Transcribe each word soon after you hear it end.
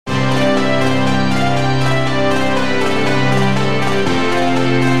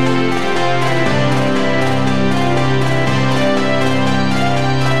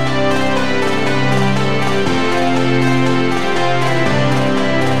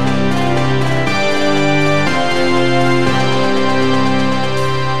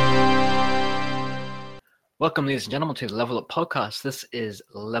Welcome, ladies and gentlemen, to the Level Up Podcast. This is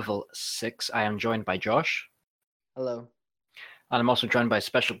Level 6. I am joined by Josh. Hello. And I'm also joined by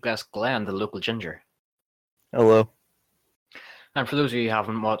special guest Glen, the local ginger. Hello. And for those of you who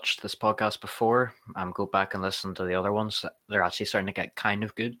haven't watched this podcast before, go back and listen to the other ones. They're actually starting to get kind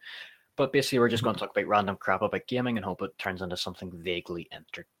of good. But basically, we're just going to talk about random crap about gaming and hope it turns into something vaguely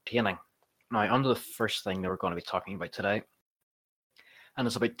entertaining. Now, on to the first thing that we're going to be talking about today. And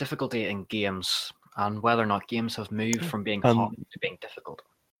it's about difficulty in games and whether or not games have moved from being hard to being difficult.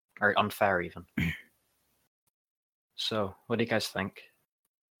 Or unfair, even. So, what do you guys think?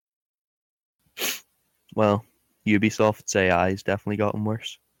 Well, Ubisoft's AI has definitely gotten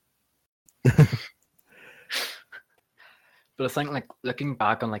worse. But I think, like, looking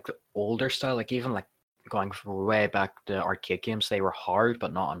back on, like, the older style, like, even, like, going way back to arcade games, they were hard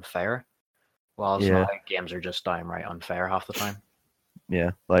but not unfair. Whilst now games are just downright unfair half the time.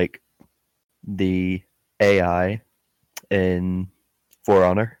 Yeah, like, the AI in For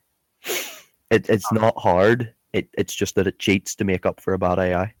Honor, it's not hard, it's just that it cheats to make up for a bad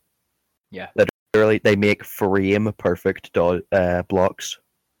AI. Yeah. Literally, they make frame-perfect blocks.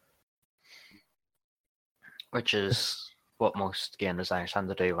 Which is what most game designers tend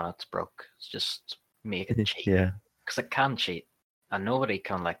to do when it's broke. It's just make it cheat. Yeah. Because it can cheat. And nobody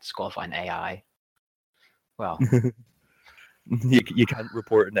can, like, disqualify an AI. Well. you can't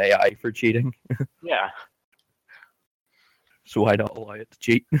report an AI for cheating. Yeah. So why not allow it to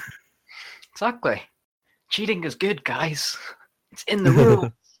cheat? Exactly. Cheating is good, guys. It's in the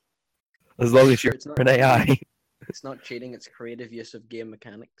rules. As long as you're an AI. It's not cheating, it's creative use of game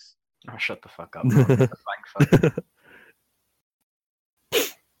mechanics. Oh, shut the fuck up.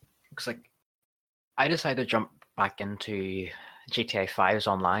 Because, like, I decided to jump back into GTA 5's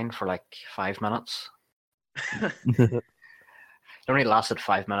online for, like, 5 minutes. It only lasted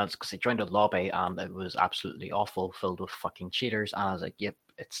 5 minutes because I joined a lobby and it was absolutely awful, filled with fucking cheaters. And I was like, yep,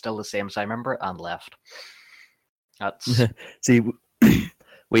 it's still the same as I remember, and left. That's See,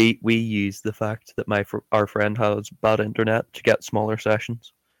 we use the fact that our friend has bad internet to get smaller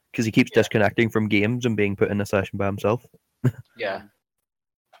sessions because he keeps disconnecting from games and being put in a session by himself. Yeah,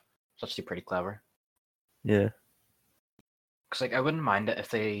 it's actually pretty clever. Yeah, because, like, I wouldn't mind it if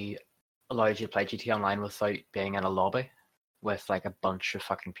they allowed you to play GTA Online without being in a lobby with, like, a bunch of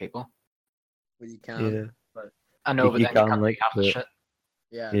fucking people. Well, you can. Yeah. But I know, but then you can't do like, half the shit.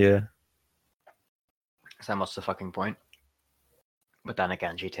 yeah. Because then what's the fucking point? But then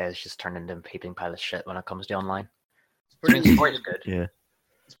again, GTA is just turned into a peeping pile of shit when it comes to online. It's pretty easy. Good. Yeah.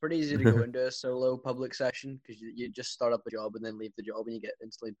 It's pretty easy to go into a solo public session because you just start up a job and then leave the job and you get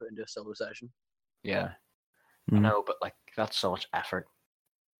instantly put into a solo session. Yeah. I know, but, like, that's so much effort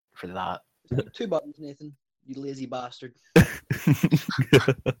for that. Like 2 buttons, Nathan. You lazy bastard.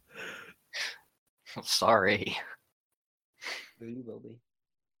 Sorry. You will be.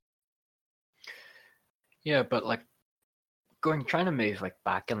 Yeah, but, like, trying to move, like,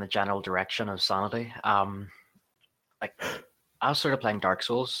 back in the general direction of sanity. Like, I was sort of playing Dark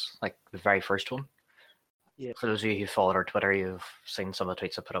Souls, like the very first one. Yeah. For those of you who followed our Twitter, you've seen some of the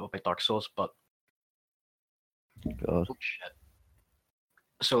tweets I put up about Dark Souls, but God. oh shit.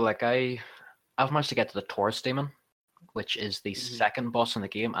 So, like, I've managed to get to the Taurus Demon, which is the second boss in the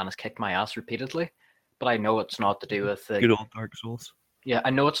game, and has kicked my ass repeatedly. But I know it's not to do with the good old Dark Souls. Yeah, I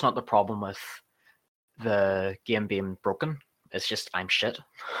know it's not the problem with the game being broken. It's just I'm shit.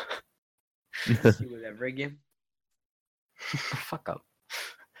 See with every game. Fuck up.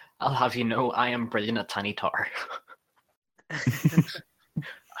 I'll have you know I am brilliant at Tiny Tar.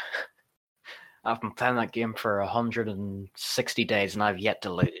 I've been playing that game for 160 days and I've yet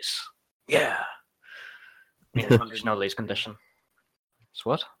to lose. Yeah. There's no lose condition. So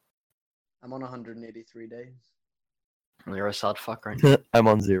what? I'm on 183 days. You're a sad fuck, aren't you? I'm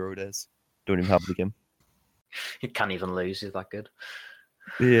on 0 days. Don't even have the game. You can't even lose, he's that good.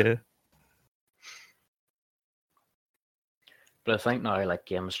 Yeah. But I think now, like,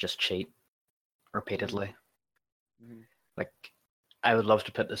 games just cheat repeatedly. Mm-hmm. Like, I would love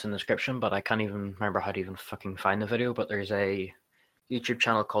to put this in the description, but I can't even remember how to even fucking find the video. But there's a YouTube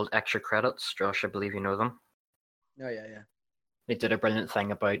channel called Extra Credits. Josh, I believe you know them. Oh, yeah. They did a brilliant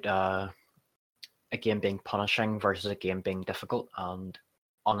thing about a game being punishing versus a game being difficult. And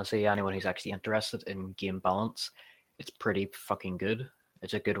honestly, anyone who's actually interested in game balance, it's pretty fucking good.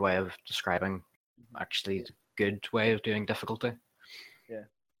 It's a good way of describing actually good way of doing difficulty. Yeah.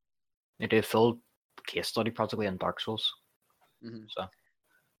 They do a full case study practically in Dark Souls. Mm-hmm. So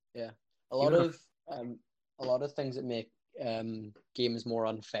yeah, a lot of things that make games more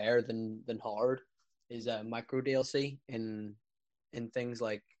unfair than hard is micro DLC in things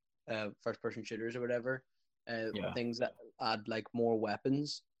like first person shooters or whatever. Yeah. things that add like more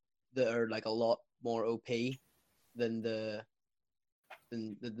weapons that are like a lot more OP than the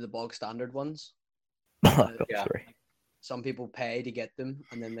bog standard ones. Black Ops Yeah. 3. Some people pay to get them,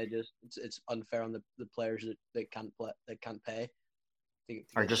 and then they just it's unfair on the players that can't play, that can't pay to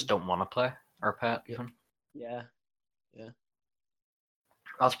Or get just them. don't want to play or pet Yeah. even. Yeah,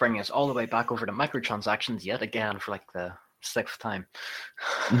 That's bringing us all the way back over to microtransactions yet again for like the 6th time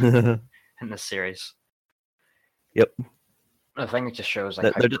in this series. Yep. I think it just shows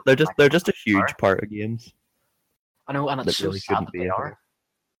like how They're just a microtransactions huge are. part of games I know, and it's that so really sad shouldn't that be they a are,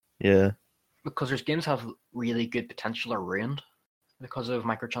 Yeah. because there's games that have really good potential are ruined because of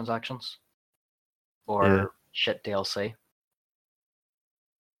microtransactions or shit DLC.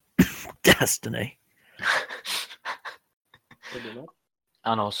 Destiny. pretty much.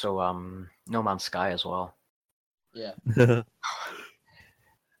 And also No Man's Sky as well. Yeah,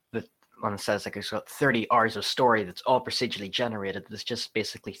 When it says like it's got 30 hours of story that's all procedurally generated, there's just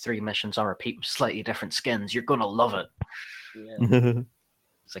basically 3 missions on repeat with slightly different skins. You're gonna love it. yeah.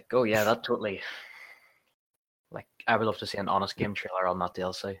 It's like, oh yeah, that totally. Like, I would love to see an honest game trailer on that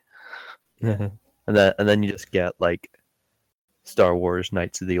DLC. Yeah. and then you just get like Star Wars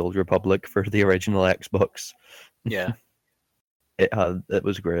Knights of the Old Republic for the original Xbox. Yeah, It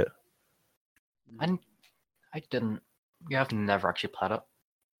was great. and I didn't. Yeah, I've never actually played it.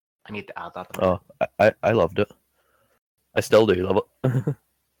 I need to add that. Oh, I loved it. I still do love it.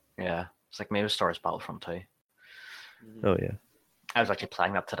 Yeah, it's like maybe Star Wars Battlefront 2. Oh yeah. I was actually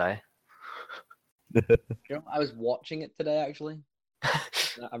playing that today. I was watching it today actually.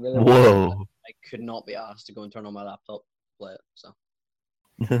 I really Whoa. I could not be asked to go and turn on my laptop to play it.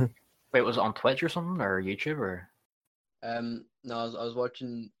 So Wait, was it on Twitch or something or YouTube or? no, I was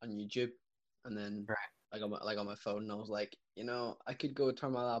watching on YouTube, and then Right. like on my phone, and I was like, I could go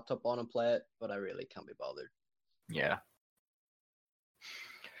turn my laptop on and play it, but I really can't be bothered. Yeah.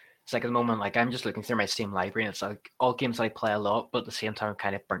 It's like at the moment, like I'm just looking through my Steam library, and it's like all games I play a lot, but at the same time, I'm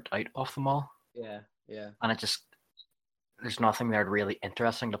kind of burnt out off them all. Yeah, yeah. And there's nothing there really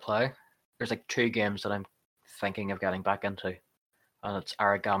interesting to play. There's like 2 games that I'm thinking of getting back into, and it's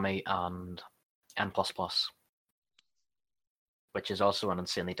Origami and N++, which is also an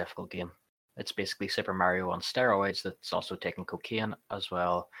insanely difficult game. It's basically Super Mario on steroids that's also taking cocaine as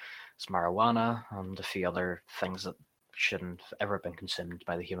well as marijuana and a few other things that shouldn't have ever been consumed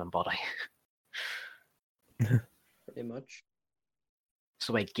by the human body. Pretty much. It's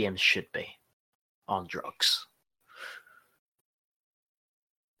the way games should be, on drugs.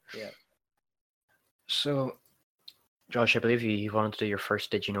 Yeah. So, Josh, I believe you wanted to do your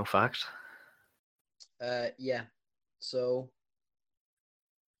first Did You Know fact? Yeah. So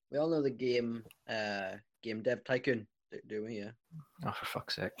we all know the game Dev Tycoon, do we? Yeah. Oh, for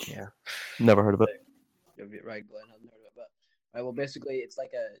fuck's sake, yeah. Never heard of it. Right, Glenn hasn't heard of it, but right. Well, basically, it's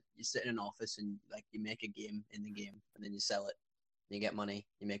like you sit in an office and like you make a game in the game, and then you sell it, and you get money,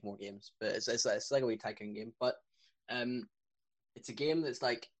 you make more games. But it's like a wee tycoon game, but it's a game that's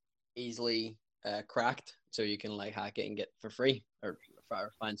like easily cracked, so you can like hack it and get it for free, or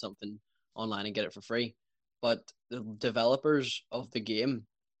find something online and get it for free. But the developers of the game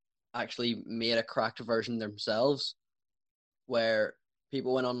actually made a cracked version themselves, where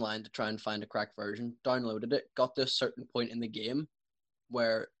people went online to try and find a cracked version, downloaded it, got to a certain point in the game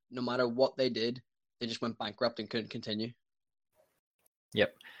where no matter what they did, they just went bankrupt and couldn't continue.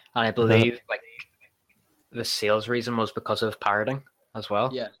 Yep. And I believe like the sales reason was because of pirating as well.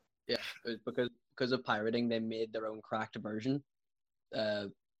 Yeah. It was because of pirating, they made their own cracked version, for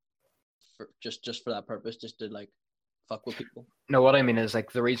just for that purpose, just to like fuck with people. No, what I mean is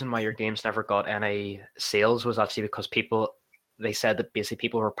like the reason why your games never got any sales was actually because they said that basically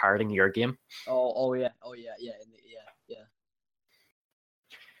people were pirating your game. Oh yeah, yeah.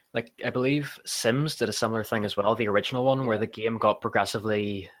 Like I believe Sims did a similar thing as well, the original one where the game got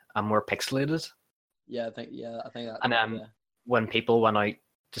progressively more pixelated. Yeah, I think that. And then when people went out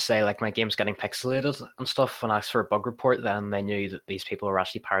to say like my game's getting pixelated and stuff and asked for a bug report, then they knew that these people were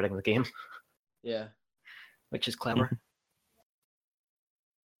actually pirating the game. Yeah. Which is clever.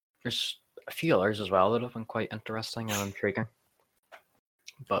 There's a few others as well that have been quite interesting and intriguing.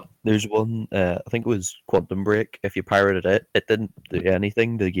 But there's one, I think it was Quantum Break. If you pirated it, it didn't do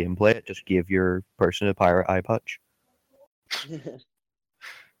anything to the gameplay. It just gave your person a pirate eye patch.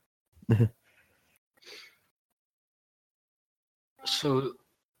 So,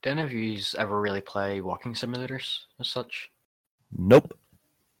 do any of you ever really play walking simulators as such? Nope.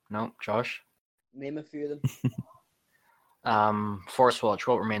 No, Josh? Name a few of them. Forest Watch,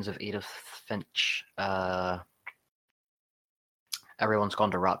 What Remains of Edith Finch, Everyone's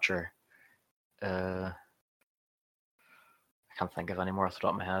Gone to Rapture, I can't think of any more off the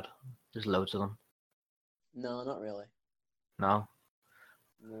top of my head. There's loads of them. No, not really. No?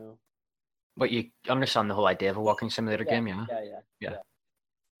 No. But you understand the whole idea of a walking simulator game, yeah? Yeah.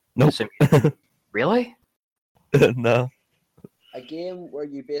 Nope. Really? No. A game where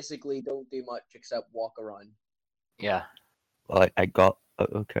you basically don't do much except walk around. Yeah. Well, I got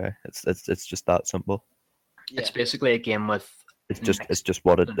okay. It's just that simple. Yeah. It's basically a game with... It's just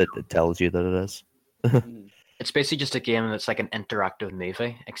what it tells you that it is. Mhm. It's basically just a game that's like an interactive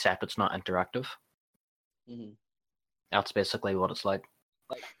movie, except it's not interactive. Mhm. That's basically what it's like.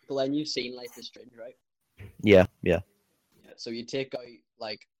 Like, Glenn, you've seen Life is Strange, right? Yeah. Yeah. So you take out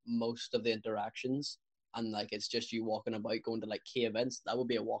like most of the interactions, and like it's just you walking about, going to like key events. That would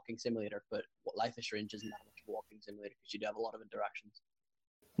be a walking simulator, but what Life is Strange isn't that much of a walking simulator because you do have a lot of interactions.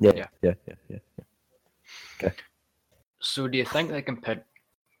 Yeah. Okay. So do you think they can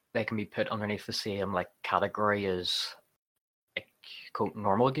be put underneath the same like category as like quote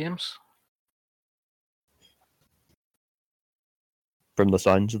normal games? From the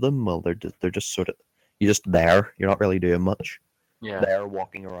sounds of them, well, they're just sort of you're just there. You're not really doing much. Yeah. There,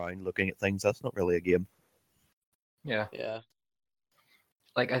 walking around, looking at things. That's not really a game. Yeah. Yeah.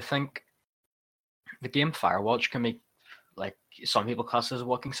 Like I think the game Firewatch can be like some people class as a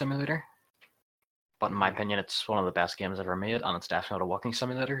walking simulator. But in my opinion, it's one of the best games ever made, and it's definitely not a walking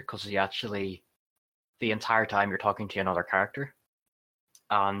simulator because you actually, the entire time you're talking to another character,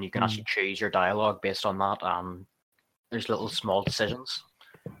 and you can actually choose your dialogue based on that. And there's little small decisions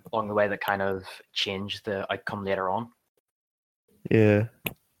along the way that kind of change the outcome later on, Yeah.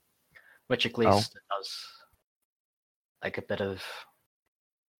 which at least does like a bit of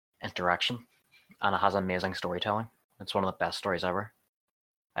interaction, and it has amazing storytelling. It's one of the best stories ever.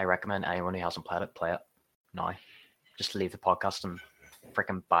 I recommend anyone who hasn't played it, play it now. Just leave the podcast and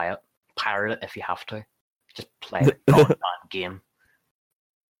freaking buy it. Pirate it if you have to. Just play the goddamn game.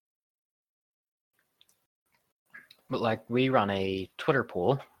 But like, we ran a Twitter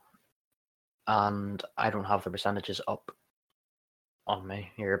poll, and I don't have the percentages up on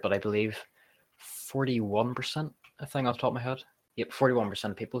me here, but I believe 41%, I think off the top of my head. Yep,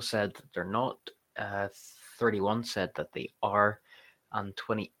 41% of people said that they're not. 31 said that they are, and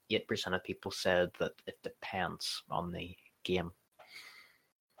 28% of people said that it depends on the game.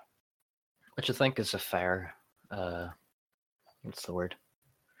 Which I think is a fair, what's the word?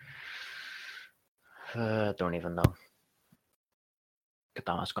 Don't even know. God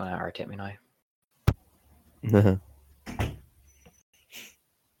damn, it's going to irritate me now.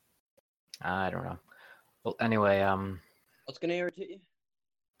 I don't know. Well, anyway, What's gonna irritate you?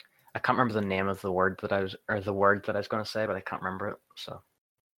 I can't remember the name of the word that I was going to say, but I can't remember it, so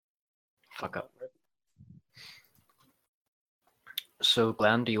fuck up. So,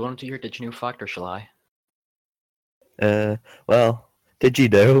 Glenn, do you want to do your Did You Know fact, or shall I? Well, did you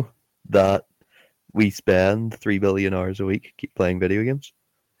know that we spend 3 billion hours a week keep playing video games?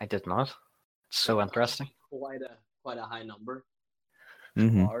 I did not. It's so interesting. Quite a high number.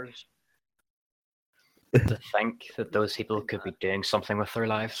 Mm-hmm. Hours. To think that those people could be doing something with their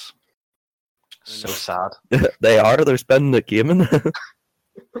lives. So sad. They are. They're spending it gaming.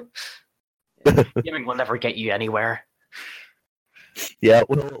 Gaming will never get you anywhere. Yeah,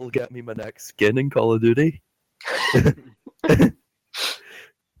 well, it'll get me my next skin in Call of Duty.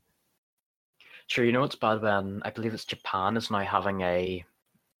 Sure, you know what's bad when I believe it's Japan is now having a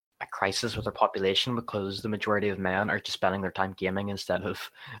crisis with their population because the majority of men are just spending their time gaming instead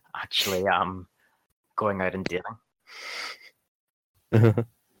of actually going out and dating.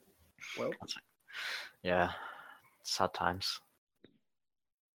 Well, yeah, sad times.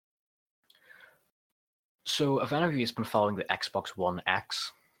 So, have any of you been following the Xbox One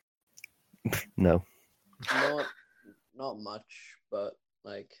X? No. not much, but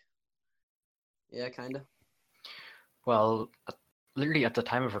like, yeah, kind of. Well, literally at the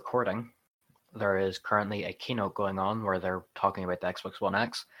time of recording, there is currently a keynote going on where they're talking about the Xbox One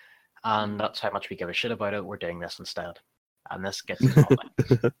X, and that's how much we give a shit about it. We're doing this instead, and this gets us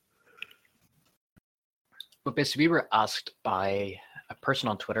nothing. But basically, we were asked by a person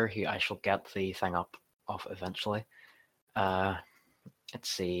on Twitter who I shall get the thing up of eventually. Let's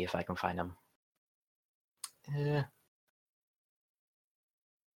see if I can find him.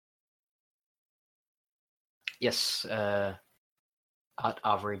 Yes, at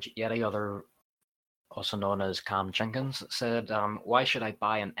Average Yeti, other also known as Cam Jenkins, said, why should I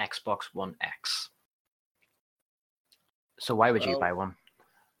buy an Xbox One X? So why would you buy one?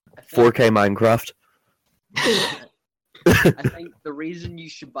 4K Minecraft. I think the reason you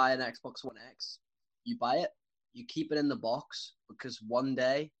should buy an Xbox One X, you buy it, you keep it in the box, because one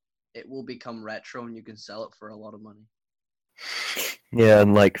day it will become retro and you can sell it for a lot of money. Yeah,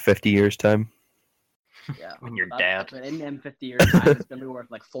 in like 50 years' time. Yeah. When you're But dead. But in them 50 years time, it's gonna be worth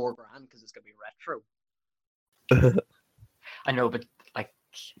like $4 grand because it's gonna be retro. I know, but like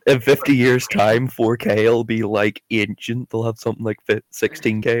In 50 years' time, 4K will be like ancient. They'll have something like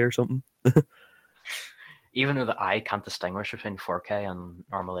 16K or something. even though the eye can't distinguish between 4K and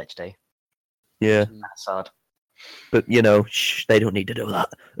normal HD, Yeah, that's sad. but shh, they don't need to know that.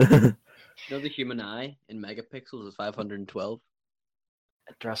 You know, the human eye in megapixels is 512.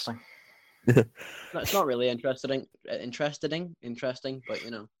 Interesting. No, it's not really interesting, but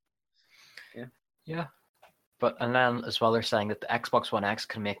Yeah. But and then as well, they're saying that the Xbox One X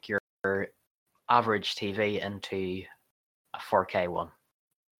can make your average TV into a 4K one.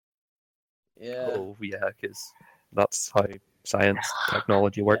 yeah. Oh, yeah, because that's how science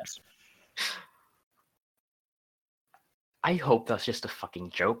technology works. I hope that's just a fucking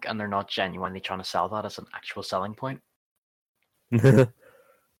joke and they're not genuinely trying to sell that as an actual selling point.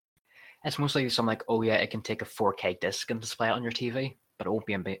 It's mostly something like, oh yeah, it can take a 4K disc and display it on your TV, but it won't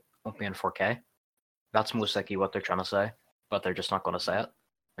be in 4K. That's most likely what they're trying to say, but they're just not going to say it.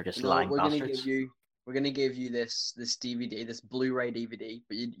 They're just lying we're bastards. gonna give you this DVD, this Blu-ray DVD,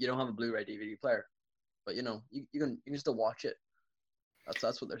 but you don't have a Blu-ray DVD player. But you can still watch it.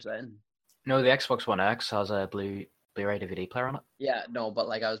 That's what they're saying. No, the Xbox One X has a Blu-ray DVD player on it. Yeah, no, but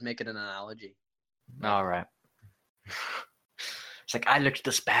like I was making an analogy. All right. It's like, I looked at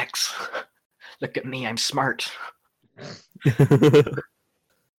the specs. Look at me, I'm smart.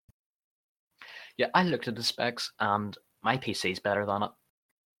 Yeah, I looked at the specs and my PC's better than it.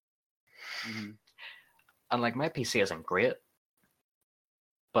 Mm-hmm. And like my PC isn't great,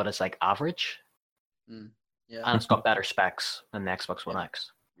 but it's like average. Yeah. And it's got better specs than the Xbox One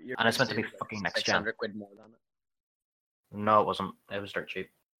X. And it's meant to be like fucking next gen. £600 more than it. No, it wasn't. It was dirt cheap.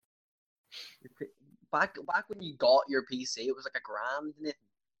 Back when you got your PC, it was like $1,000, Nathan.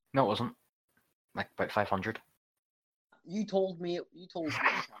 No, it wasn't. Like about 500. You told me it was $1,000.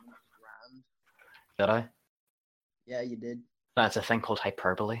 Did I? Yeah, you did. That's a thing called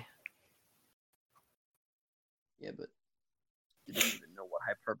hyperbole. Yeah, but you didn't even know what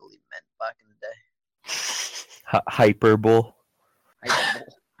hyperbole meant back in the day. Hyperbole.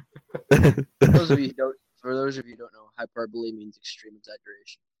 Hyperbole. For those of you who don't know, hyperbole means extreme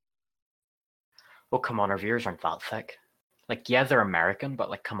exaggeration. Oh, come on, our viewers aren't that thick. Like, yeah, they're American, but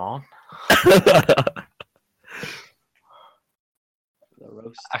like, come on. The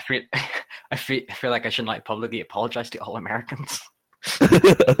roast. I feel like I shouldn't like publicly apologize to all Americans.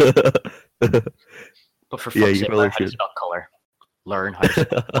 But for fuck's sake, learn how to spell color. Learn how to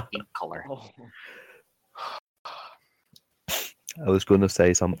spell fucking color. Oh. I was going to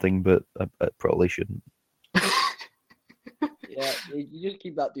say something, but I probably shouldn't. Yeah, you just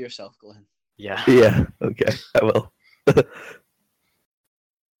keep that to yourself, Glenn. Yeah. Yeah, okay, I will.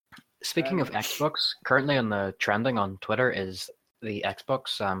 Speaking of Xbox, currently on the trending on Twitter is the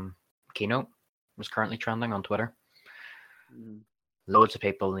Xbox keynote. Was currently trending on Twitter. Mm. Loads of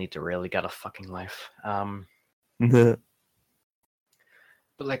people need to really get a fucking life. Yeah.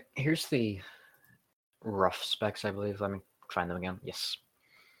 But like, here's the rough specs, I believe. Let me find them again. Yes.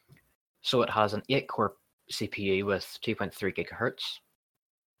 So it has an 8-core CPU with 2.3 gigahertz.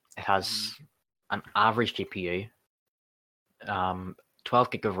 It has an average GPU,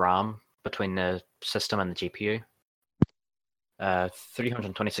 12 gig of RAM between the system and the GPU,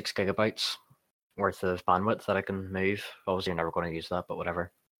 326 gigabytes worth of bandwidth that I can move. Obviously, you're never going to use that, but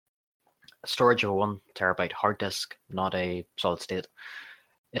whatever. Storage of a 1 terabyte hard disk, not a solid state.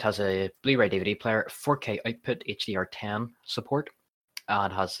 It has a Blu-ray DVD player, 4K output, HDR10 support,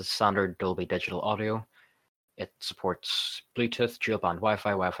 and has the standard Dolby Digital audio. It supports Bluetooth, dual band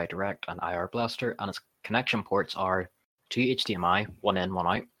Wi-Fi, Wi-Fi Direct, and IR Blaster, and its connection ports are 2 HDMI, 1 in, 1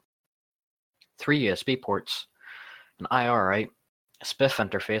 out, 3 USB ports, an IR out, a SPIF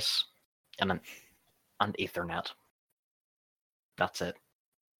interface, and Ethernet. That's it.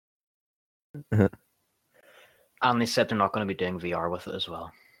 And they said they're not going to be doing VR with it as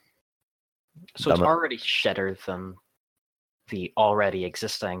well. So it's already shitter than the already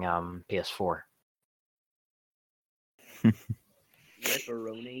existing PS4.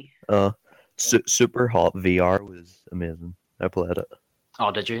 Ripperoni. Super Hot VR was amazing. I played it.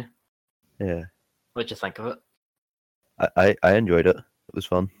 Oh, did you? Yeah. What did you think of it? I enjoyed it. It was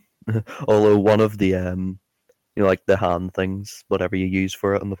fun. Although one of the like the hand things, whatever you use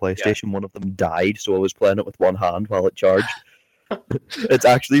for it on the PlayStation, one of them died, so I was playing it with one hand while it charged. It's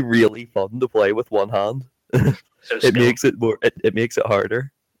actually really fun to play with one hand. So it makes it more. It makes it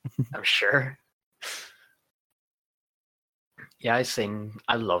harder. I'm sure. Yeah,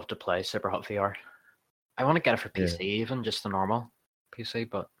 I love to play Super Hot VR. I want to get it for Yeah. PC, even just the normal PC,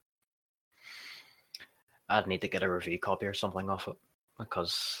 but I'd need to get a review copy or something off it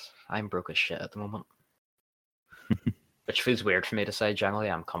because I'm broke as shit at the moment. Which feels weird for me to say.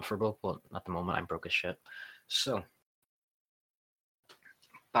 Generally, I'm comfortable, but at the moment, I'm broke as shit. So,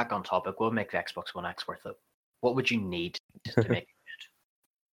 back on topic, what would make the Xbox One X worth it? What would you need to make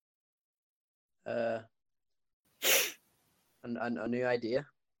A new idea.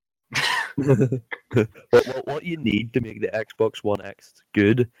 What you need to make the Xbox One X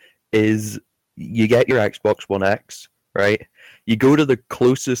good is you get your Xbox One X, right? You go to the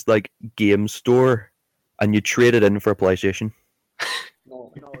closest like game store and you trade it in for a PlayStation.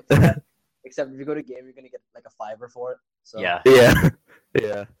 No, except if you go to game, you're gonna get like a $5 for it. So Yeah. Yeah,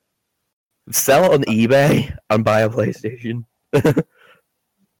 yeah. Sell it on eBay and buy a PlayStation. Buy it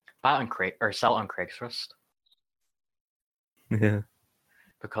on or sell it on Craigslist Yeah.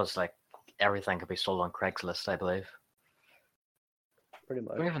 because like everything could be sold on Craigslist, I believe. pretty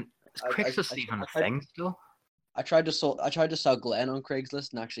much. Is Craigslist even a thing still? I tried to sell Glen on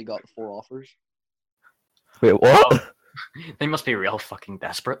Craigslist and actually got 4 offers. Wait, what? Oh, they must be real fucking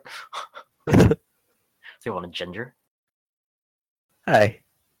desperate. They want a ginger. Hey.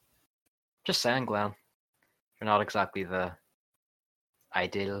 Just saying, Glenn. You're not exactly the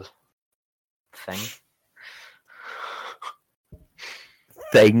ideal thing.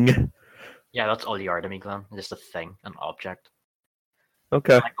 Thing. Yeah, that's all you are to me, Glenn. Just a thing, an object.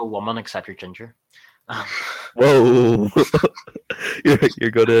 Okay. Like a woman, except you're ginger. Whoa.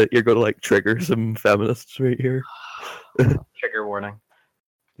 you're gonna like trigger some feminists right here. Trigger warning.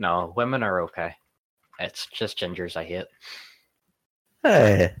 No, women are okay. It's just gingers I hate.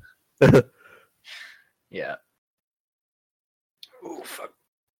 Hey. Yeah. Oh, fuck.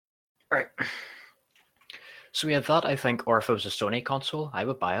 Right. So we had that, I think, or if it was a Sony console, I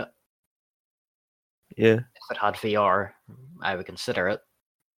would buy it. Yeah. If it had VR, I would consider it.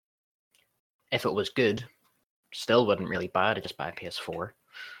 If it was good, still wouldn't really buy it, I'd just buy a PS4.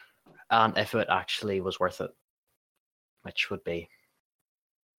 And if it actually was worth it, which would be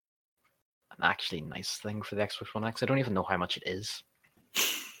an actually nice thing for the Xbox One X. I don't even know how much it is.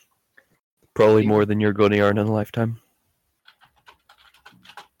 Probably more than you're going to earn in a lifetime.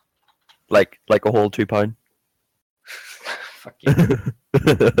 Like a whole £2. Fuck you.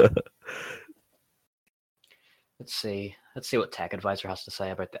 Let's see what Tech Advisor has to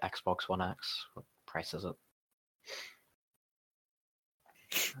say about the Xbox One X. What price is it?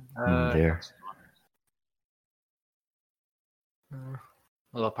 There.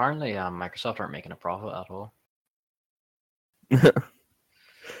 Well, apparently Microsoft aren't making a profit at all.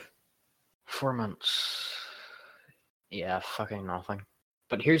 4 months. Yeah, fucking nothing.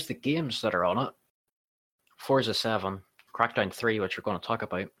 But here's the games that are on it. Forza 7, Crackdown 3, which we're going to talk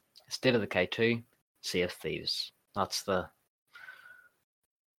about, State of Decay 2, Sea of Thieves. That's the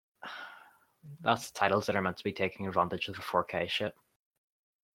titles that are meant to be taking advantage of the 4K shit.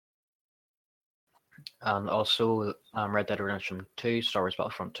 And also Red Dead Redemption 2, Star Wars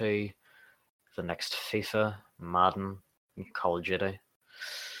Battlefront 2, the next FIFA, Madden, and Call of Duty.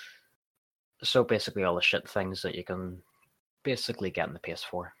 So basically all the shit things that you can basically get in the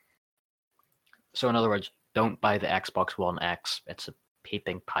PS4. So in other words, don't buy the Xbox One X. It's a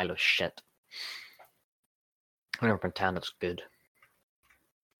peeping pile of shit. I never pretend it's good.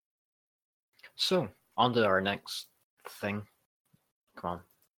 So, on to our next thing. Come on.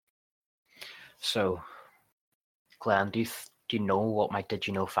 So, Glenn, do you know what my did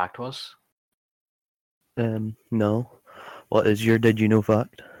you know fact was? No. What is your did you know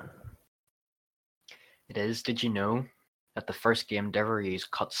fact? It is, did you know that the first game to ever use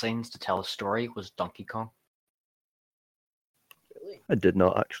cutscenes to tell a story was Donkey Kong? Really? I did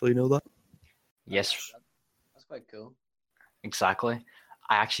not actually know that. Yes, That's quite cool. exactly.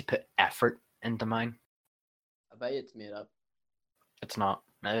 I actually put effort into mine. I bet you it's made up. It's not.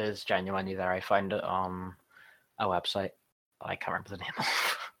 It is genuinely there. I found it on a website. I can't remember the name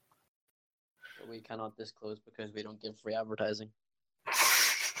of. But we cannot disclose because we don't give free advertising.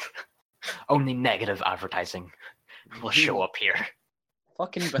 Only negative advertising will show up here.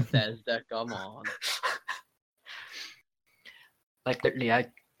 Fucking Bethesda, come on. Like literally,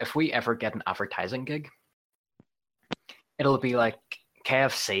 if we ever get an advertising gig, it'll be like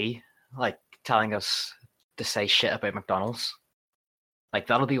KFC, like telling us to say shit about McDonald's. Like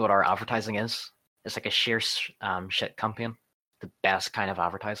that'll be what our advertising is. It's like a sheer shit campaign. The best kind of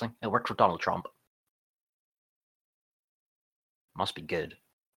advertising. It worked for Donald Trump. Must be good.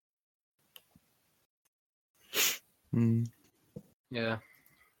 Yeah.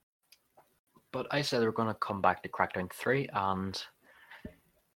 But I said we're going to come back to Crackdown 3, and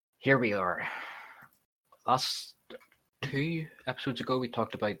here we are. last 2 episodes ago, we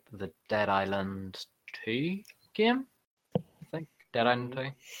talked about the Dead Island 2 game, I think. Dead Island 2.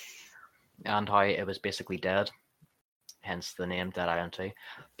 And how it was basically dead, hence the name Dead Island 2.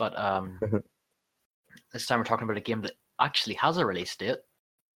 But this time we're talking about a game that actually has a release date.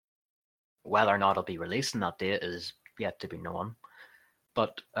 Whether or not it'll be released on that date is yet to be known.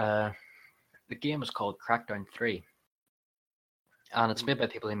 But the game is called Crackdown 3. And it's made by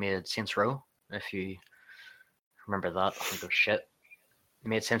people who made Saints Row, if you remember that. I think it was shit. They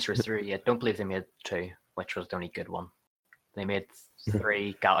made Saints Row 3. I don't believe they made 2, which was the only good one. They made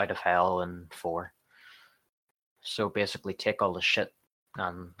 3, Got Out of Hell, and 4. So basically take all the shit,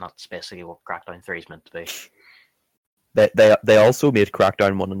 and that's basically what Crackdown 3 is meant to be. They also made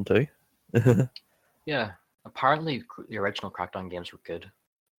Crackdown 1 and 2. Yeah, apparently the original Crackdown games were good.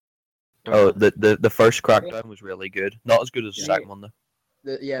 The first Crackdown was really good. Not as good as the second one, though.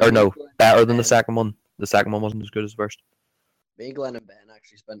 Better than the second one. The second one wasn't as good as the first. Me, Glen, and Ben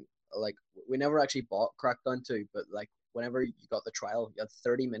actually spent, we never actually bought Crackdown 2, but, whenever you got the trial, you had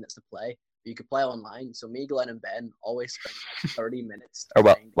 30 minutes to play. You could play online, so me, Glen, and Ben always spent, 30 minutes.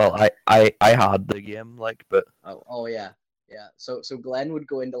 I had the game, but... Oh, yeah. Yeah, so Glen would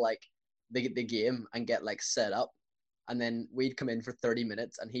go into, the game and get, set up, and then we'd come in for 30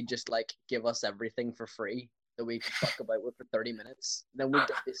 minutes, and he'd just, give us everything for free that we could talk about with for 30 minutes. Then we'd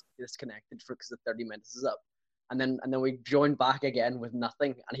get disconnected because the 30 minutes is up. And then we join back again with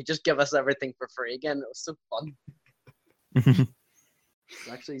nothing, and he'd just give us everything for free again. It was so fun. It's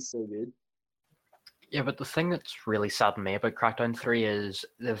actually so good. Yeah, but the thing that's really saddened me about Crackdown 3 is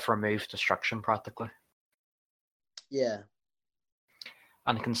they've removed destruction practically. Yeah.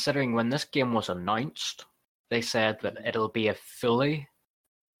 And considering when this game was announced, they said that it'll be a fully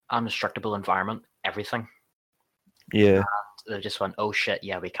undestructible environment, everything. Yeah. And they just went, oh shit,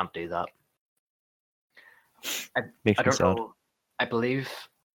 yeah, we can't do that. I Makes me don't sad. know.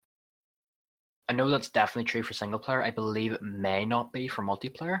 I know that's definitely true for single player. I believe it may not be for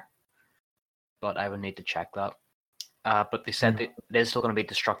multiplayer, but I would need to check that. But they said that it is still going to be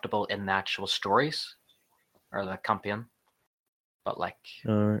destructible in the actual stories or the campaign. But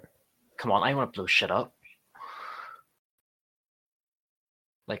Alright. come on, I want to blow shit up.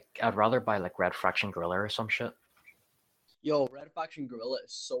 I'd rather buy Red Faction Gorilla or some shit. Yo, Red Faction Gorilla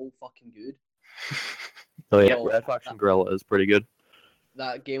is so fucking good. Oh yeah, Red Faction Gorilla is pretty good.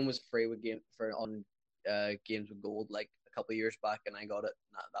 That game was free on Games with Gold a couple of years back, and I got it.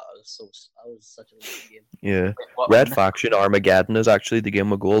 That was such a good game. Yeah, Red Faction Armageddon is actually the game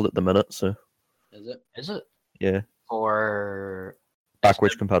with gold at the minute. So is it? Is it? Yeah. For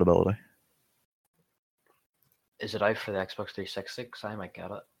backwards compatibility. Is it out for the Xbox 360? Because I might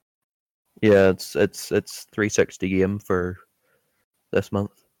get it. Yeah, it's 360 game for this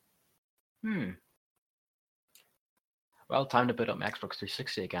month. Well, time to boot up my Xbox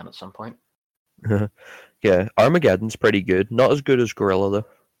 360 again at some point. Yeah, Armageddon's pretty good. Not as good as Gorilla though.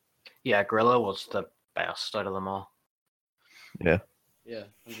 Yeah, Gorilla was the best out of them all. Yeah. Yeah,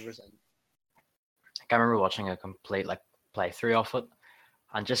 100%. I remember watching a complete playthrough of it,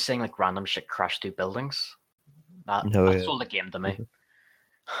 and just seeing random shit crash through buildings. That sold the game to me. It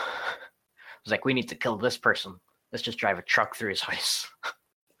was we need to kill this person. Let's just drive a truck through his house.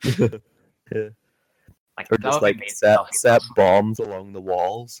 Yeah. Or just set bombs along the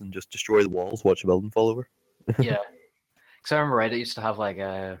walls and just destroy the walls, watch a building fall over. Yeah. Because I remember it used to have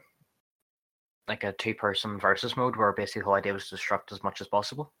a 2-person versus mode where basically the whole idea was to destruct as much as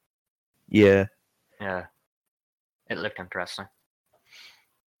possible. Yeah. Yeah. It looked interesting.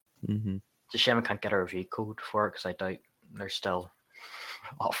 Mm-hmm. It's a shame I can't get a review code for it because I doubt they're still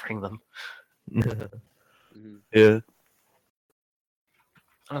offering them. Mm-hmm. Yeah.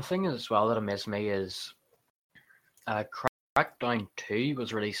 And the thing as well that amazed me is Crackdown 2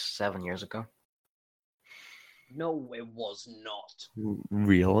 was released 7 years ago. No, it was not.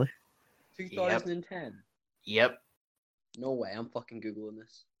 Really? 2010? Yep. No way, I'm fucking Googling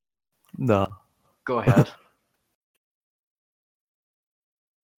this. No. Go ahead.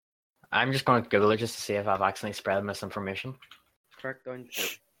 I'm just going to Google it just to see if I've accidentally spread misinformation. Crackdown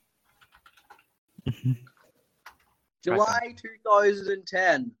 2. July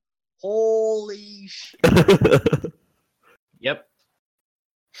 2010. Holy shit. Yep.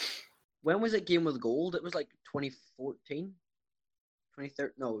 When was it Game with Gold? It was 2014?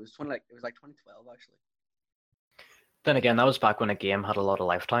 2013? No, it was 2012 actually. Then again, that was back when a game had a lot of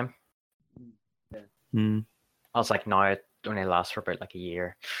lifetime. Yeah. I was now it only lasts for about a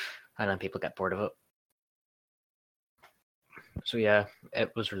year, and then people get bored of it. So yeah,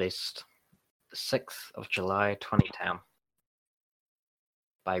 it was released 6th of July 2010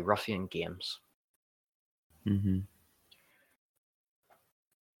 by Ruffian Games. Mm-hmm.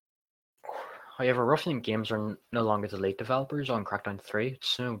 However, Ruffian Games are no longer the lead developers on Crackdown 3.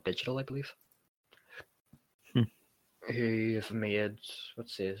 It's now Digital, I believe. Who have made,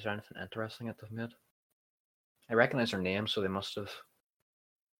 let's see, is there anything interesting that they've made? I recognize their name, so they must have.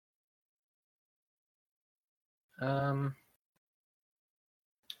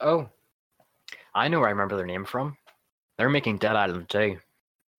 Oh, I know where I remember their name from. They're making Dead Island 2.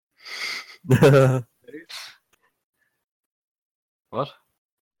 What?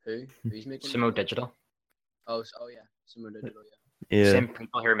 Who? Who's making Sumo Digital. Oh, yeah. Sumo Digital, yeah. Yeah. Same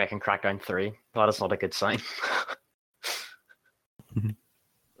people who are making Crackdown 3. That is not a good sign.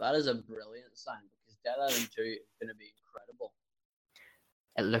 That is a brilliant sign because Dead Island 2 is going to be incredible.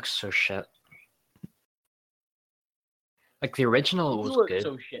 It looks so shit. Like the original was good.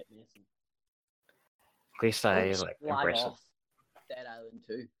 So shit, Nathan. At least I Don't like slag embrace it. off Dead Island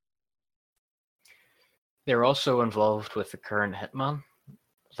 2. They're also involved with the current Hitman.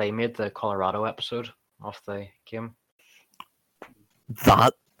 They made the Colorado episode of the game.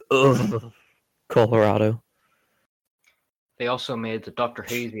 That Colorado. They also made the Doctor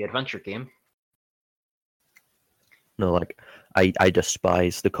Who the Adventure game. No, like I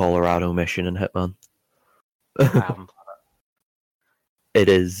despise the Colorado mission in Hitman. I haven't played It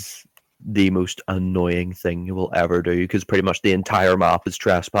is the most annoying thing you will ever do because pretty much the entire map is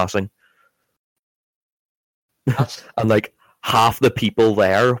trespassing. it. And like half the people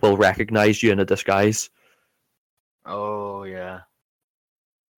there will recognize you in a disguise. Oh yeah.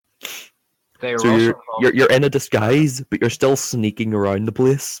 They were So also you're in a disguise, but you're still sneaking around the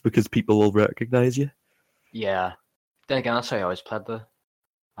place because people will recognize you. Yeah. Then again, that's how I always played the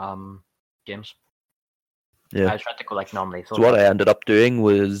games. Yeah. I tried to go like non-lethal. So what I ended up doing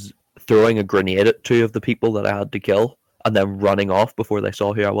was throwing a grenade at two of the people that I had to kill, and then running off before they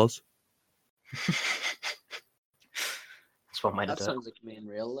saw who I was. That's one way to That do sounds like me in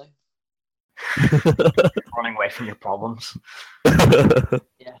real life. it. Running away from your problems.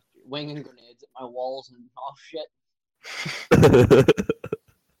 Yeah, winging grenades at my walls and oh shit.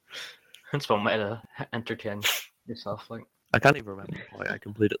 That's one way to entertain yourself. Like I can't even remember why I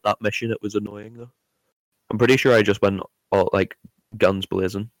completed that mission. It was annoying though. I'm pretty sure I just went all like guns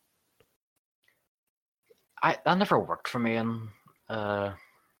blazing. that never worked for me in Hitman.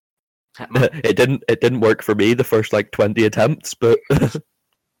 It didn't work for me the first like 20 attempts, but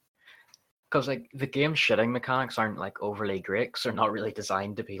Because like the game shooting mechanics aren't like overly great, because they're not really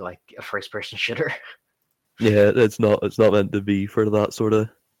designed to be like a first-person shooter. yeah, it's not meant to be for that sort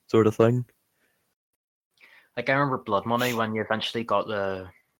of thing. Like I remember Blood Money when you eventually got the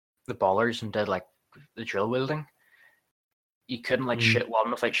ballers and did like the drill wielding. You couldn't like shoot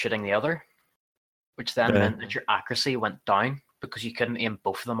one without shooting the other, which then meant that your accuracy went down because you couldn't aim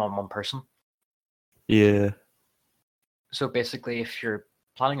both of them on one person. Yeah. So basically, if you're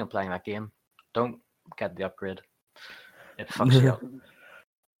planning on playing that game, don't get the upgrade. It fucks you up.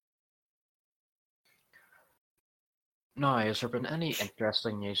 Now, has there been any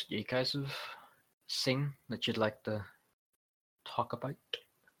interesting news you guys have seen that you'd like to talk about?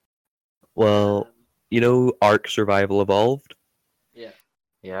 Well, you know, Ark Survival Evolved. Yeah.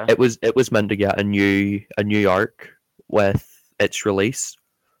 Yeah. It was meant to get a new Ark with its release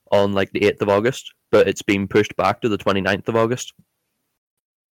on like the 8th of August, but it's been pushed back to the 29th of August.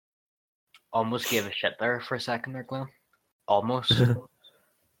 Almost gave a shit there for a second there, Glen. Almost.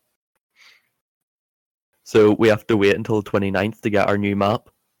 So we have to wait until the 29th to get our new map.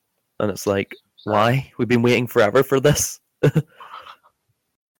 And it's like, why? We've been waiting forever for this. And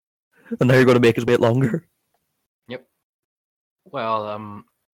now you're going to make us wait longer. Yep. Well,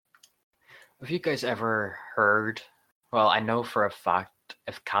 have you guys ever heard? Well, I know for a fact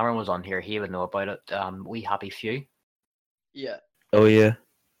if Cameron was on here, he would know about it. We Happy Few. Yeah. Oh yeah.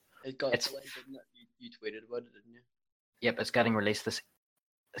 It got It's- delayed, didn't it? You tweeted about it, didn't you? Yep, it's getting released It's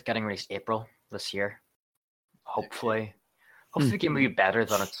getting released April this year. Hopefully the game will be better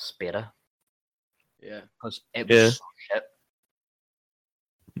than its beta Yeah. because it was so shit.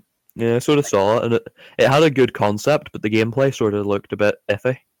 Yeah, I sort of saw it, and it had a good concept, but the gameplay sort of looked a bit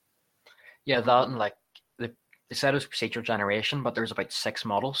iffy. Yeah, that and like they said it was procedural generation, but there's about 6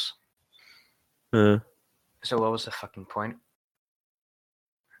 models. So what was the fucking point?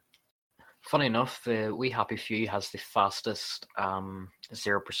 Funny enough, the We Happy Few has the fastest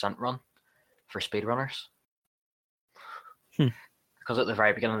 0% run for speedrunners. Because at the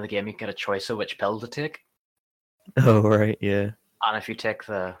very beginning of the game, you get a choice of which pill to take. Oh right, yeah. And if you take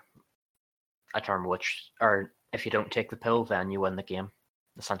I can't remember which, or if you don't take the pill, then you win the game,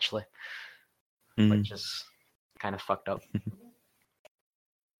 essentially. Which is kind of fucked up.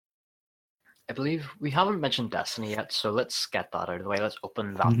 I believe we haven't mentioned Destiny yet, so let's get that out of the way. Let's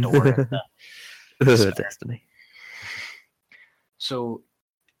open that door. Destiny. So,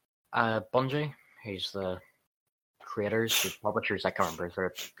 Bungie, who's the creators, the publishers, I can't remember,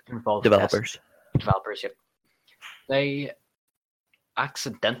 they're involved with Developers. developers, yep. They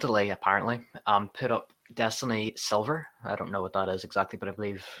accidentally, apparently, put up Destiny Silver. I don't know what that is exactly, but I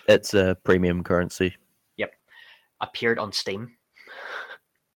believe It's a premium currency. Yep, appeared on Steam.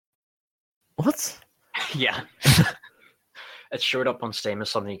 What? Yeah, it showed up on Steam as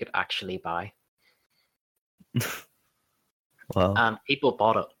something you could actually buy, Wow. and people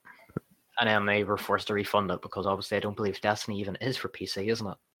bought it, and then they were forced to refund it because obviously I don't believe Destiny even is for PC, isn't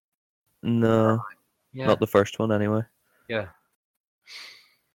it? No, Yeah, not the first one anyway. yeah.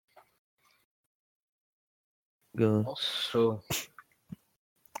 Go. Also,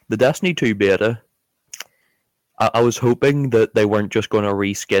 The Destiny 2 beta, I was hoping that they weren't just going to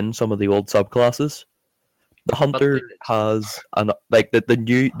reskin some of the old subclasses. The hunter did. has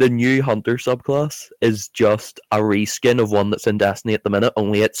the new hunter subclass is just a reskin of one that's in Destiny at the minute.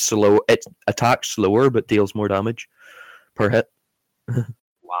 Only it's slow. It attacks slower but deals more damage per hit,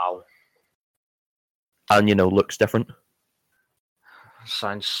 wow, and looks different.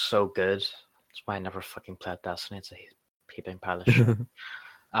 sounds so good. That's why I never fucking played Destiny. It's a peeping pile of shit.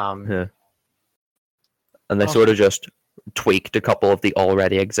 Yeah. And they Oh. sort of just tweaked a couple of the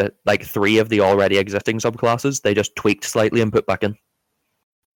already like 3 of the already existing subclasses. They just tweaked slightly and put back in.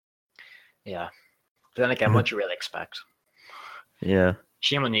 Yeah. But then again, what do you really expect? Yeah.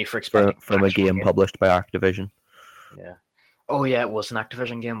 Shame on you for expecting From a actual game published by Activision. Yeah. Oh yeah, it was an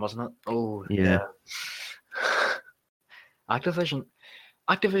Activision game, wasn't it? Oh Yeah. Activision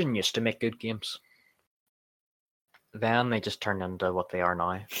used to make good games. Then they just turned into what they are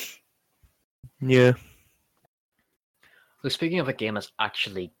now. Yeah. So speaking of a game that's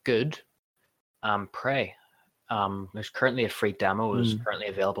actually good, Prey. There's currently a free demo is currently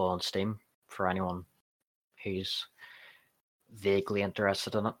available on Steam for anyone who's vaguely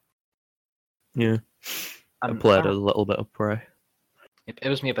interested in it. Yeah. I played a little bit of Prey. It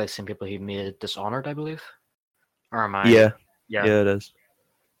was made by the same people who made Dishonored, I believe. Or am I? Yeah, Yeah. it is.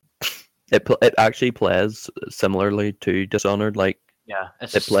 It actually plays similarly to Dishonored. Like, Yeah,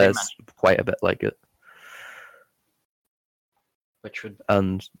 it's it plays quite a bit like it. Which would,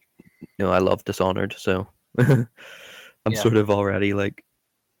 and I love Dishonored, so I'm sort of already like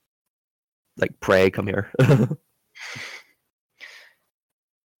Prey, come here.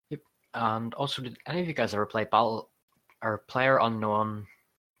 Yep. And also, did any of you guys ever play PlayerUnknown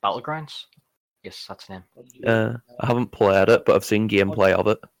Battlegrounds? Yes, that's the name. I haven't played it, but I've seen gameplay of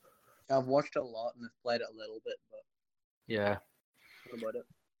it. I've watched it a lot and I've played it a little bit, but yeah. What about it?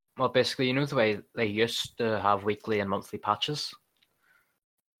 Well, basically, you know the way they used to have weekly and monthly patches?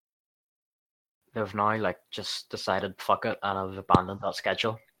 They've now just decided fuck it and have abandoned that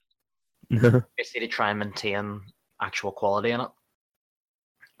schedule. Basically to try and maintain actual quality in it.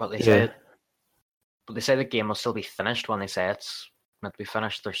 But they say the game will still be finished when they say it's meant to be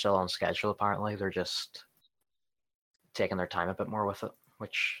finished. They're still on schedule apparently. They're just taking their time a bit more with it,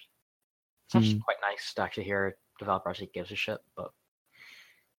 which is actually quite nice to actually hear a developer actually gives a shit. But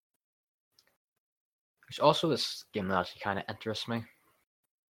there's also this game that actually kind of interests me.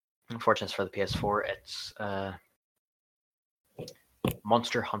 Unfortunately, it's for the PS4. It's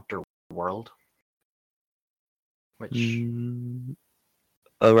Monster Hunter World, which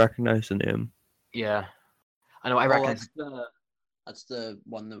I recognize the name. Yeah, I know. I reckon that's the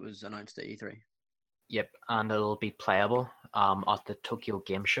one that was announced at E3. Yep, and it'll be playable at the Tokyo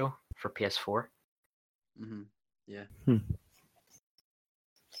Game Show for PS4. Yeah.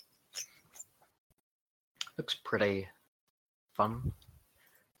 Looks pretty fun,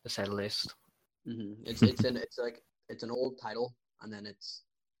 to say the least. It's an old title, and then it's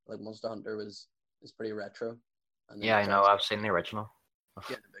like Monster Hunter is pretty retro. And Yeah, I know. I've seen the original. I've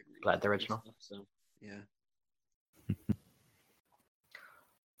played the original. Stuff, so yeah.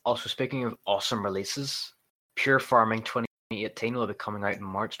 Also, speaking of awesome releases, Pure Farming 2018 will be coming out in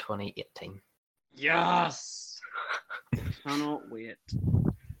March 2018. Yes! Cannot wait.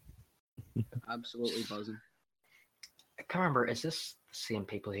 Absolutely buzzing. I can't remember, is this the same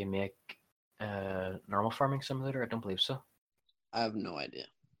people who make Normal Farming Simulator? I don't believe so. I have no idea.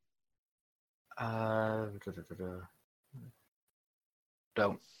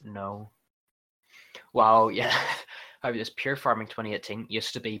 Don't know. Wow, yeah. This Pure Farming 2018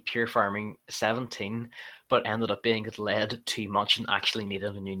 used to be Pure Farming 17, but ended up being led too much and actually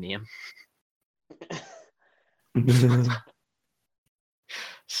needed a new name.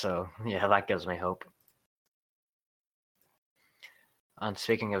 So, yeah, that gives me hope. And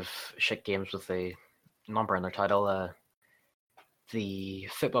speaking of shit games with the number in their title, the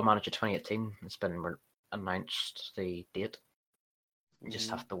Football Manager 2018 has been announced the date. You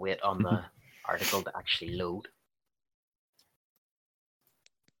just have to wait on the article to actually load.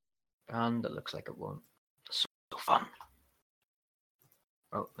 And it looks like it won't. So fun.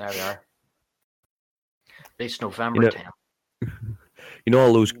 Oh, there we are. It's November 10th. You know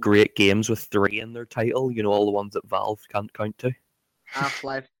all those great games with 3 in their title? You know all the ones that Valve can't count to?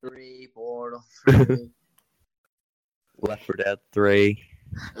 Half-Life 3, Portal 3. Left 4 Dead 3.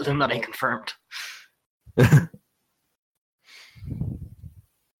 Illuminati confirmed. Yeah,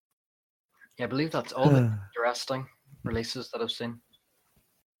 I believe that's all the interesting releases that I've seen.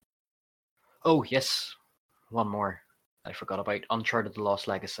 Oh, yes. One more I forgot about. Uncharted The Lost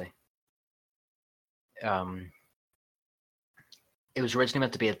Legacy. It was originally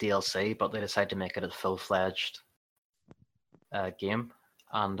meant to be a DLC, but they decided to make it a full-fledged game.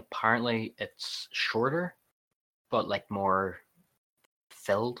 And apparently it's shorter, but like more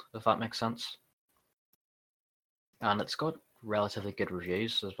filled, if that makes sense. And it's got relatively good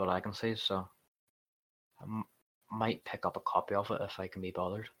reviews, is what I can see, so I might pick up a copy of it if I can be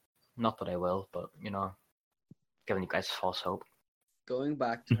bothered. Not that I will, but, you know, giving you guys false hope. Going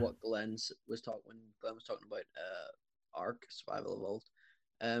back to what Glen was talking about Ark Survival Evolved.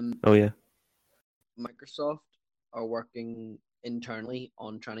 Oh yeah. Microsoft are working internally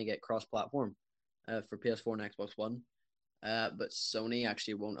on trying to get cross-platform for PS4 and Xbox One, but Sony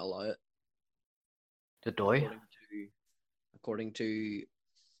actually won't allow it. According to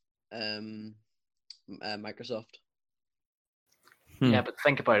Microsoft. Yeah, but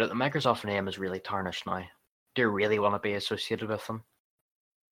think about it. The Microsoft name is really tarnished now. Do you really want to be associated with them?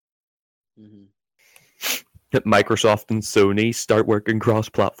 Microsoft and Sony start working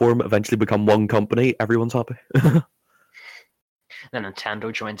cross-platform, eventually become one company. Everyone's happy. Then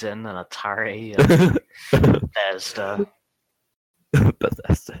Nintendo joins in, and Atari, and Bethesda.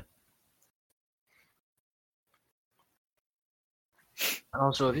 Bethesda. And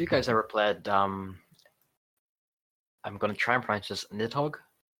also, have you guys ever played? I'm going to try and pronounce this Nidhogg.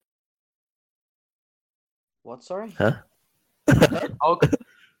 What? Sorry. Huh? Nidhogg.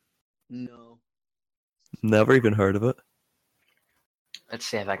 No. Never even heard of it. Let's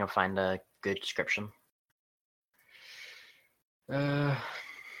see if I can find a good description.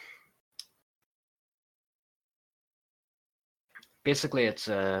 Basically, it's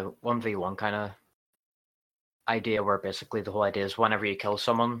a 1v1 kind of idea where basically the whole idea is whenever you kill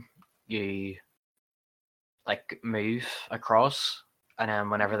someone, you like move across, and then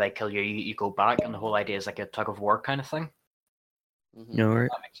whenever they kill you, you go back, and the whole idea is like a tug of war kind of thing. No, right.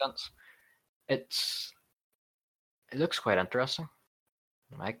 That makes sense. It looks quite interesting.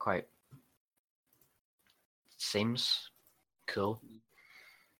 It seems cool.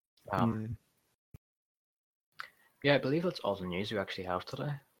 Yeah, I believe that's all the news we actually have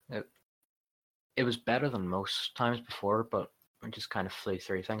today. It was better than most times before, but we just kind of flew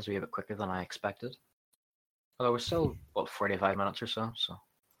through things a bit quicker than I expected. Although we're still, 45 minutes or so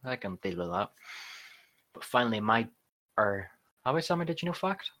I can deal with that. But finally, have I said my Did You Know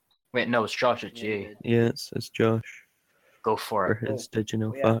fact? Wait, no, it's Josh, it's you. Yeah, it's Josh. Go for it. For his Did You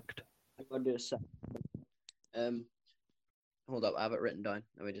Know fact. I'm going to do a sec. Hold up, I have it written down.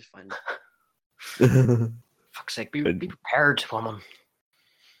 Let me just find it. Fuck's sake, be prepared, woman.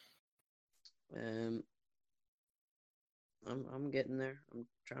 I'm getting there. I'm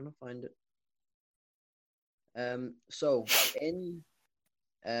trying to find it. So in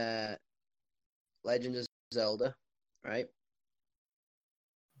Legend of Zelda, right?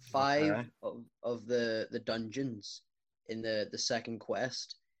 5 of the dungeons in the second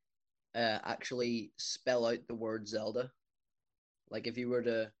quest actually spell out the word Zelda. Like if you were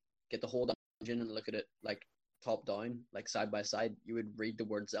to get the whole dungeon and look at it like top down, like side by side, you would read the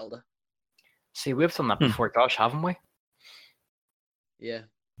word Zelda. See, we've done that before, Josh, haven't we? Yeah.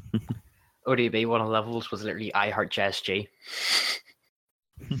 ODB, one of the levels was literally I Heart JSG.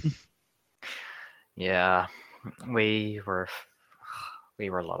 Yeah, we were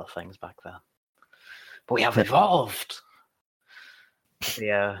a lot of things back then. But we have evolved.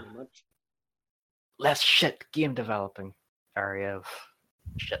 Yeah. Less shit game developing area of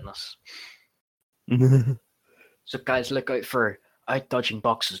shitness. So guys, look out for Out Dodging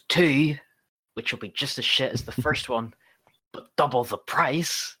Boxes 2, which will be just as shit as the first one, but double the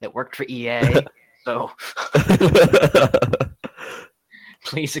price. It worked for EA, so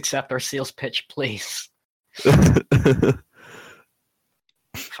please accept our sales pitch, please. Fucking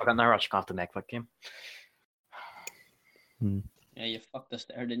now, I'm just gonna have to make that game. Yeah, you fucked us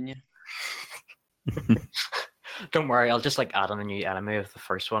there, didn't you? Don't worry, I'll just like add on a new enemy of the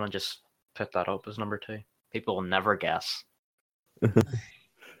first one and just put that up as number 2. People will never guess.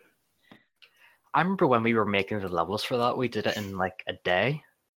 I remember when we were making the levels for that, we did it in like a day.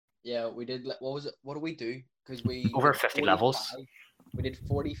 Yeah, we did. What was it? What did we do? Because we Over did 50 45. levels. We did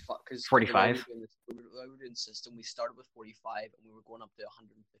 45 because 45. we were doing system. We started with 45 and we were going up to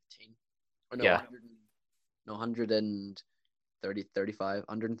 115. Or no, Yeah. 100, no 130, 35,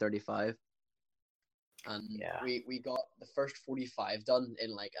 135. And Yeah. we got the first 45 done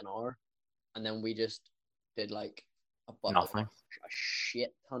in like an hour, and then we just did like Nothing. a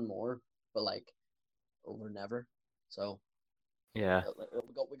shit ton more, but like over never. So Yeah.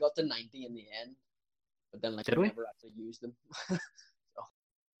 we got to 90 in the end, but then like Did we we? never actually used them.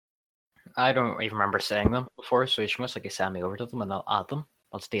 I don't even remember saying them before, so you must like send me over to them and I'll add them.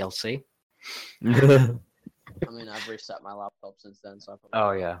 That's DLC. I mean, I've reset my laptop since then, so I probably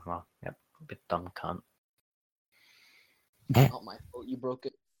Oh yeah, well, yep, bit dumb cunt. not my fault. You broke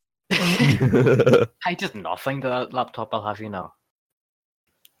it. I did nothing to that laptop, I'll have you know.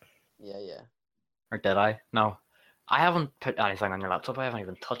 Yeah. Or did I? No. I haven't put anything on your laptop, I haven't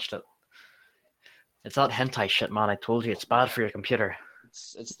even touched it. It's that hentai shit, man, I told you, it's bad for your computer.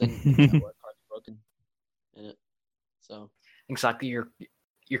 It's the network card's broken in it, so Exactly, your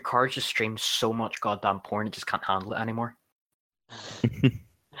card just streams so much goddamn porn, it just can't handle it anymore.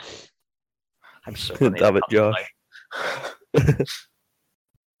 I'm so funny. Damn it, Josh. God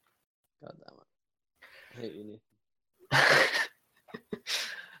damn it. I hate you, Nathan.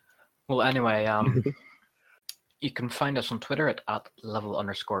 Well, anyway, you can find us on Twitter at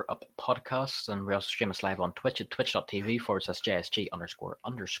 @level_up podcast, and we also stream us live on Twitch at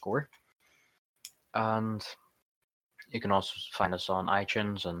twitch.tv/JSG__. And you can also find us on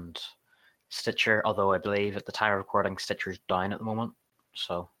iTunes and Stitcher, although I believe at the time of recording, Stitcher's down at the moment.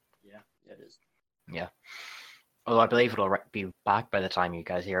 So Yeah, it is. Yeah. Although I believe it'll be back by the time you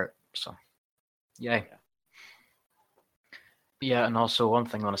guys hear it. So, yay. Yeah, and also one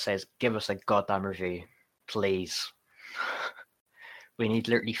thing I want to say is give us a goddamn review, please. We need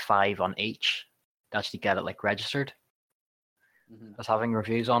literally 5 on each to actually get it like registered as having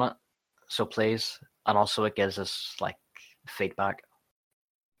reviews on it. So please, and also it gives us like feedback,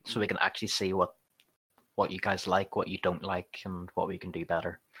 so we can actually see what you guys like, what you don't like, and what we can do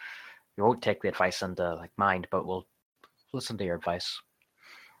better. We won't take the advice into like mind, but we'll listen to your advice.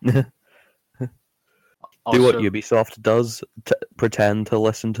 Do what Ubisoft does, pretend to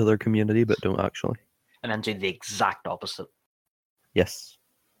listen to their community, but don't actually. And then do the exact opposite. Yes.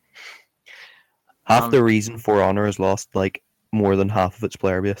 Half the reason For Honor has lost like more than half of its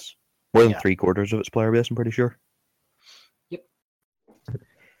player base. More than 3/4 of its player base, I'm pretty sure. Yep.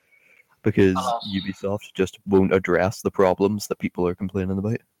 Because Ubisoft just won't address the problems that people are complaining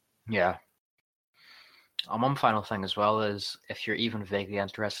about. Yeah. One final thing as well is if you're even vaguely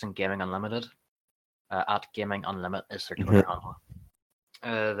interested in Gaming Unlimited, at Gaming Unlimited is their Twitter handle.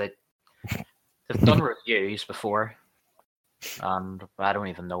 They've done reviews before, and I don't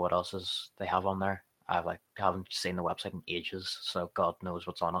even know what else they have on there. I haven't seen the website in ages, so God knows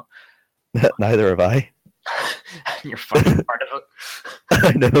what's on it. Neither have I. You're fucking part of it.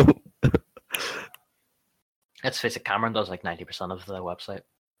 I know. Let's face it, Cameron does like 90% of the website.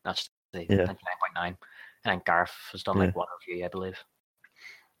 That's the 99.9. And then Gareth has done like one review, I believe.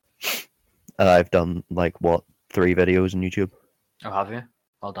 I've done like 3 videos on YouTube. Oh, have you?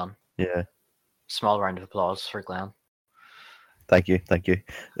 Well done. Yeah. Small round of applause for Glen. Thank you.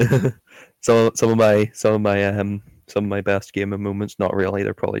 Some of my best gaming moments, not really.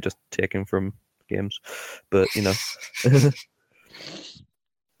 They're probably just taken from games, but you know.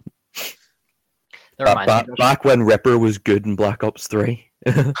 Back when Ripper was good in Black Ops 3.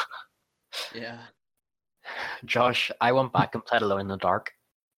 Yeah. Josh, I went back and played Alone in the Dark.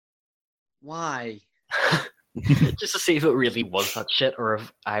 Why? Just to see if it really was that shit, or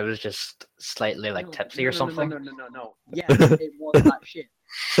if I was just slightly like tipsy or something. No. Yeah, it was that shit.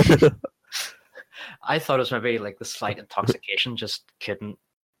 I thought it was maybe like the slight intoxication, just couldn't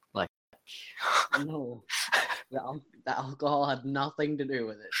like. No, the alcohol had nothing to do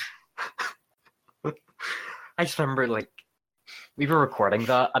with it. I just remember like we were recording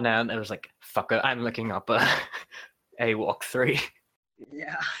that, and then it was like, "Fuck it, I'm looking up a walkthrough."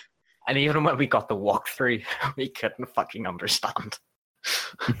 Yeah. And even when we got the walkthrough, we couldn't fucking understand.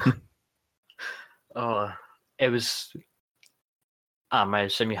 It was. I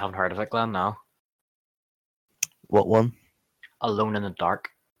assume you haven't heard of it, Glenn, now. What one? Alone in the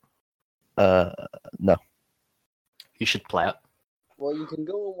Dark. No. You should play it. Well, you can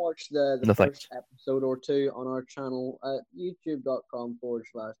go and watch the first episode or 2 on our channel at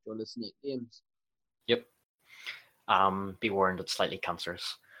youtube.com/JoeListeningGames. Yep. Be warned, it's slightly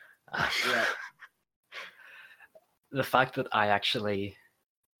cancerous. Yeah. The fact that I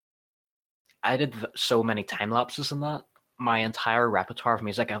did so many time lapses in that. My entire repertoire of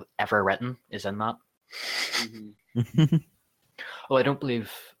music I've ever written is in that. Mm-hmm. Well, I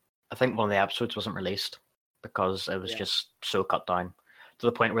think one of the episodes wasn't released because it was just so cut down to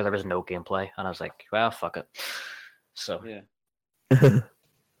the point where there was no gameplay, and I was like, well, fuck it. So Yeah.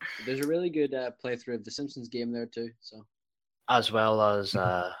 There's a really good playthrough of the Simpsons game there too. So as well as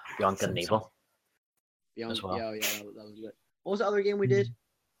Beyond Good and Simpsons. Evil. Beyond, As well. yeah, that was good. What was the other game we did?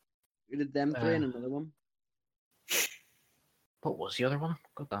 We did them three and another one. What was the other one?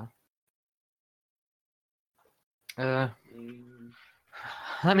 Go down.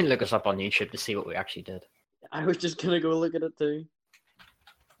 Let me look us up on YouTube to see what we actually did. I was just gonna go look at it too.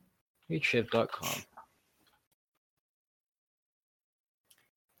 YouTube.com.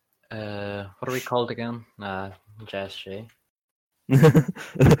 What are we called again? JSG.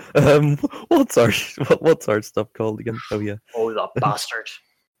 What's our stuff called again? Oh yeah. Oh, that bastard.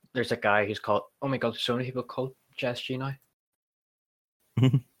 There's a guy who's called. Oh my god, so many people called JSG now.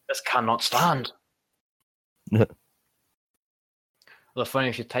 This cannot stand. No. Well, funny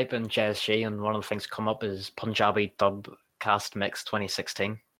if you type in JSG and one of the things come up is Punjabi Dub Cast Mix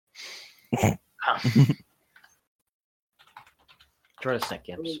 2016. Try to Snake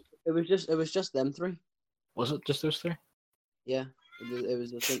Games. It was just them three. Was it just those three? Yeah, it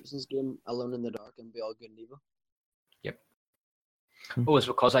was the Simpsons game, Alone in the Dark, and Be All Good and Evil. Yep. Oh, it's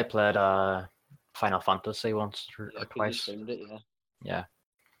because I played Final Fantasy once or Yeah, 'cause you twice. streamed it, yeah. Yeah.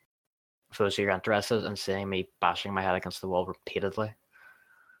 For those who are interested in seeing me bashing my head against the wall repeatedly,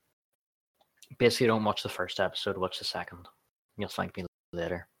 basically don't watch the first episode, watch the second. You'll thank me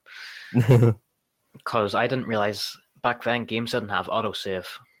later. Because I didn't realize back then games didn't have autosave.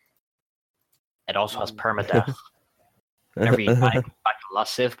 It also has permadeath. Every time back to the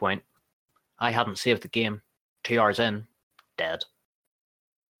last save point, I hadn't saved the game. 2 hours in, dead.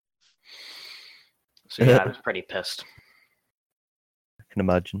 So yeah, I was pretty pissed. I can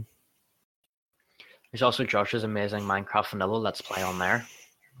imagine. There's also Josh's amazing Minecraft Vanilla Let's Play on there.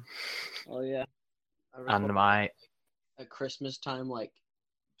 Oh yeah. And my at Christmas time, like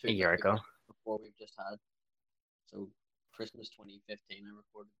a year ago. Before we've just had. So Christmas 2015, I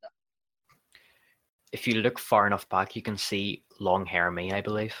recorded that. If you look far enough back, you can see long hair me, I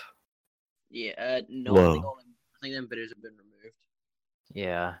believe. Yeah, no, Whoa. I think them videos have been removed.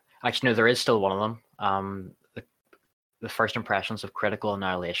 Yeah. Actually, no, there is still one of them. The first impressions of Critical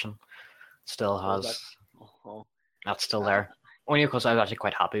Annihilation still has. That's still there. Only because I was actually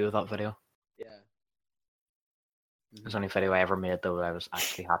quite happy with that video. Yeah. It was the only video I ever made, though, that I was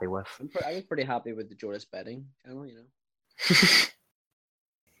actually happy with. I was pretty happy with the Jonas Betting channel, you know.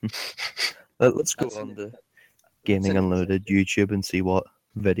 Let's go on the Gaming Unlimited YouTube and see what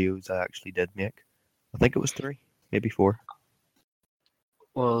videos I actually did make. I think it was 3, maybe 4.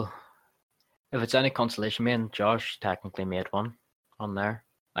 Well, if it's any consolation, me and Josh technically made one on there.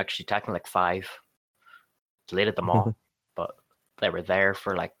 Actually, technically like 5. Deleted them all, but they were there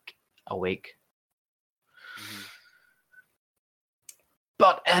for like a week.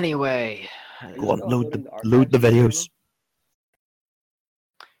 But anyway, Go on, load the videos.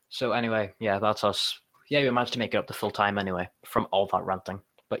 So anyway, yeah, that's us. Yeah, we managed to make it up to full time anyway from all that ranting.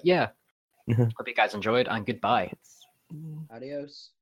 But yeah, hope you guys enjoyed and goodbye. Adios.